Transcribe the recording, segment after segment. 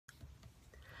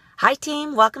Hi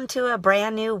team, welcome to a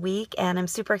brand new week, and I'm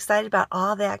super excited about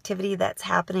all the activity that's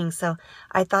happening. So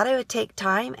I thought I would take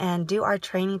time and do our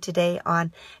training today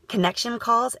on connection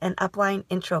calls and upline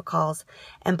intro calls.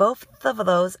 And both of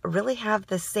those really have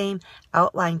the same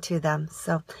outline to them.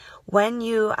 So when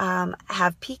you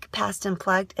have peak, passed, and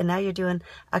plugged, and now you're doing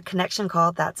a connection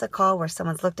call, that's a call where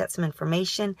someone's looked at some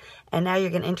information, and now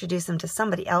you're going to introduce them to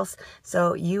somebody else.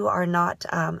 So you are not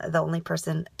the only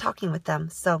person talking with them.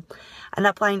 So an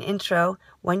upline intro,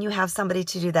 when you have somebody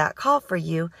to do that call for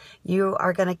you, you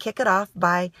are going to kick it off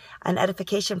by an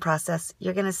edification process.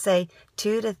 You're going to say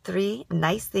 2 to 3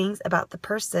 nice things about the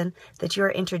person that you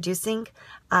are introducing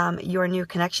your new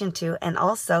connection to, and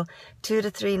also 2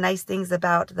 to 3 nice things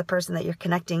about the person that you're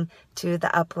connecting to the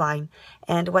upline.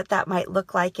 And what that might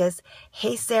look like is,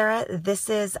 hey Sarah, this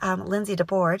is Lindsay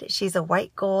DeBoard. She's a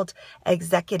white gold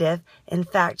executive. In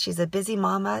fact, she's a busy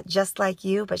mama just like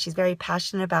you, but she's very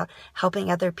passionate about helping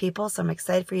other people. So I'm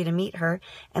excited for you to meet her.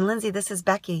 And Lindsay, this is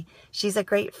Becky. She's a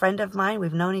great friend of mine.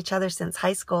 We've known each other since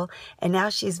high school, and now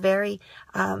she's very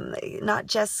not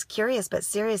just curious, but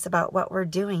serious about what we're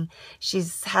doing. She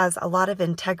has a lot of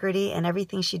integrity, and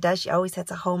everything she does, she always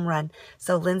hits a home run.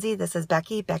 So Lindsay, this is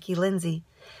Becky, Lindsay.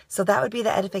 So that would be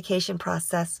the edification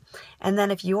process. And then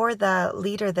if you're the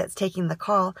leader that's taking the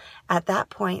call, at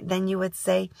that point, then you would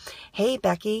say, hey,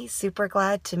 Becky, super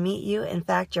glad to meet you. In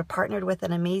fact, you're partnered with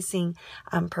an amazing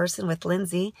person with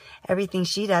Lindsay. Everything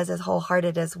she does is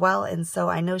wholehearted as well. And so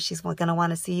I know she's going to want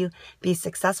to see you be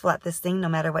successful at this thing, no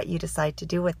matter what you decide to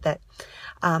do with it.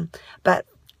 But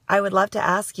I would love to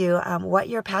ask you what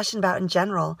you're passionate about in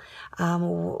general.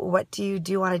 What do you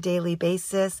do on a daily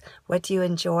basis? What do you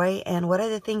enjoy? And what are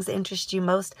the things that interest you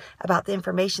most about the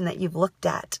information that you've looked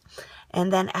at?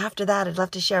 And then after that, I'd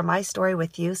love to share my story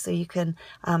with you so you can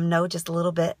know just a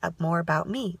little bit more about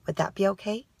me. Would that be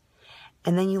okay?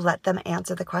 And then you let them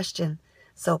answer the question.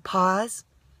 So pause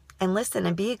and listen,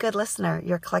 and be a good listener.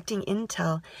 You're collecting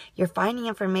intel. You're finding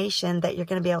information that you're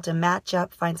going to be able to match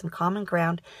up, find some common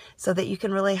ground so that you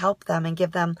can really help them and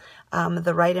give them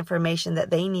the right information that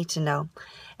they need to know.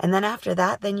 And then after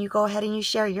that, then you go ahead and you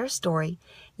share your story.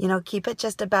 You know, keep it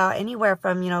just about anywhere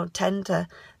from, 10 to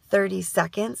 30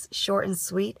 seconds, short and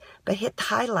sweet, but hit the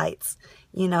highlights.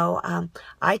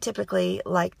 I typically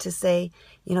like to say,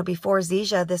 before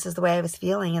Zisha, this is the way I was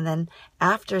feeling. And then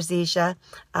after Zisha,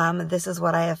 this is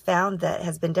what I have found that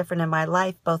has been different in my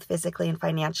life, both physically and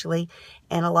financially.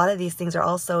 And a lot of these things are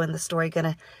also in the story going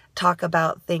to talk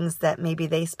about things that maybe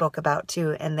they spoke about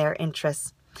too and their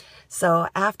interests. So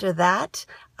after that,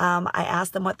 I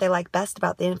ask them what they like best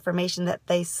about the information that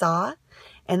they saw.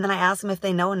 And then I ask them if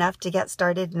they know enough to get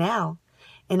started now.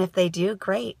 And if they do,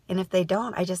 great. And if they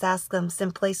don't, I just ask them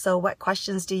simply, so what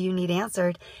questions do you need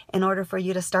answered in order for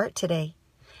you to start today?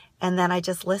 And then I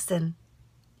just listen.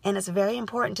 And it's very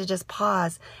important to just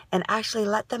pause and actually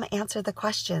let them answer the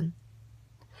question.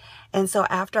 And so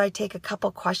after I take a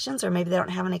couple questions, or maybe they don't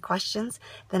have any questions,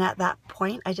 then at that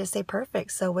point, I just say,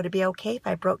 perfect. So would it be okay if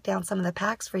I broke down some of the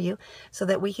packs for you so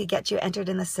that we could get you entered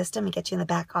in the system and get you in the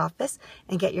back office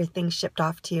and get your things shipped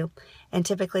off to you? And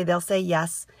typically they'll say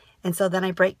yes. And so then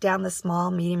I break down the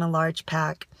small, medium, and large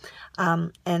pack.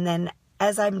 And then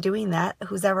as I'm doing that,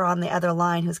 who's ever on the other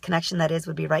line, whose connection that is,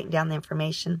 would be writing down the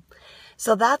information.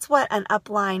 So that's what an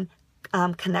upline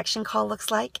connection call looks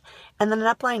like. And then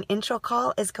an upline intro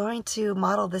call is going to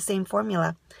model the same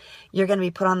formula. You're going to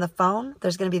be put on the phone.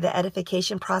 There's going to be the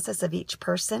edification process of each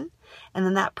person. And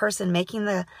then that person making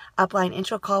the upline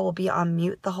intro call will be on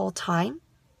mute the whole time.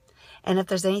 And if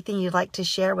there's anything you'd like to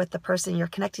share with the person you're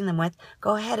connecting them with,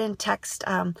 go ahead and text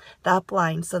the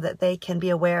upline so that they can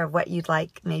be aware of what you'd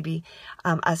like maybe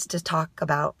us to talk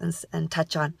about and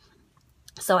touch on.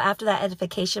 So after that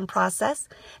edification process,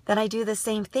 then I do the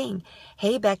same thing.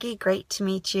 Hey, Becky, great to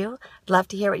meet you. I'd love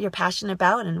to hear what you're passionate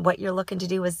about and what you're looking to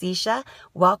do with Zisha.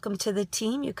 Welcome to the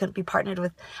team. You couldn't be partnered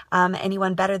with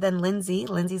anyone better than Lindsay.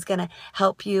 Lindsay's going to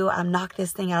help you knock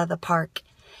this thing out of the park.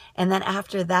 And then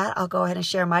after that, I'll go ahead and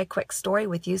share my quick story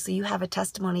with you so you have a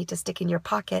testimony to stick in your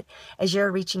pocket as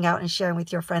you're reaching out and sharing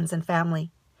with your friends and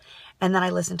family. And then I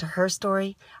listen to her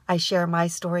story. I share my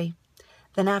story.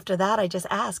 Then after that, I just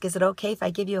ask, is it okay if I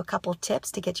give you a couple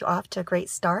tips to get you off to a great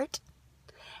start?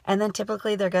 And then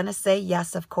typically they're going to say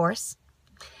yes, of course.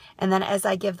 And then as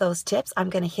I give those tips, I'm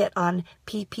going to hit on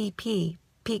PPP,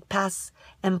 peak, pass,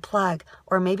 and plug.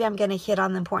 Or maybe I'm going to hit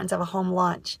on the importance of a home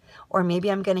launch. Or maybe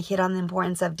I'm going to hit on the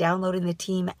importance of downloading the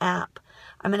team app.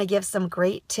 I'm going to give some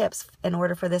great tips in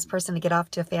order for this person to get off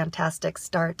to a fantastic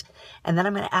start. And then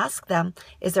I'm going to ask them,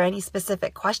 is there any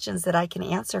specific questions that I can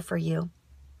answer for you?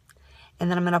 and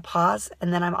then I'm going to pause,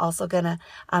 and then I'm also going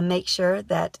to make sure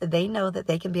that they know that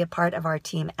they can be a part of our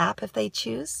team app if they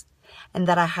choose, and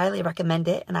that I highly recommend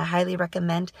it, and I highly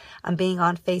recommend being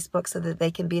on Facebook so that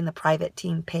they can be in the private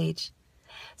team page.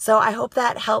 So I hope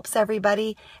that helps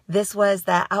everybody. This was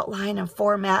the outline and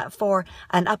format for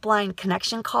an upline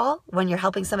connection call when you're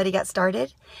helping somebody get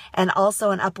started, and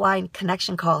also an upline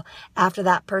connection call. After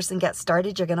that person gets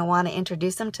started, you're going to want to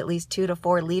introduce them to at least 2 to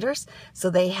 4 leaders so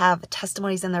they have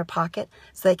testimonies in their pocket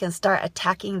so they can start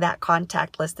attacking that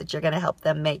contact list that you're going to help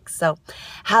them make. So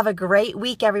have a great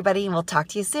week, everybody, and we'll talk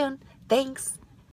to you soon. Thanks.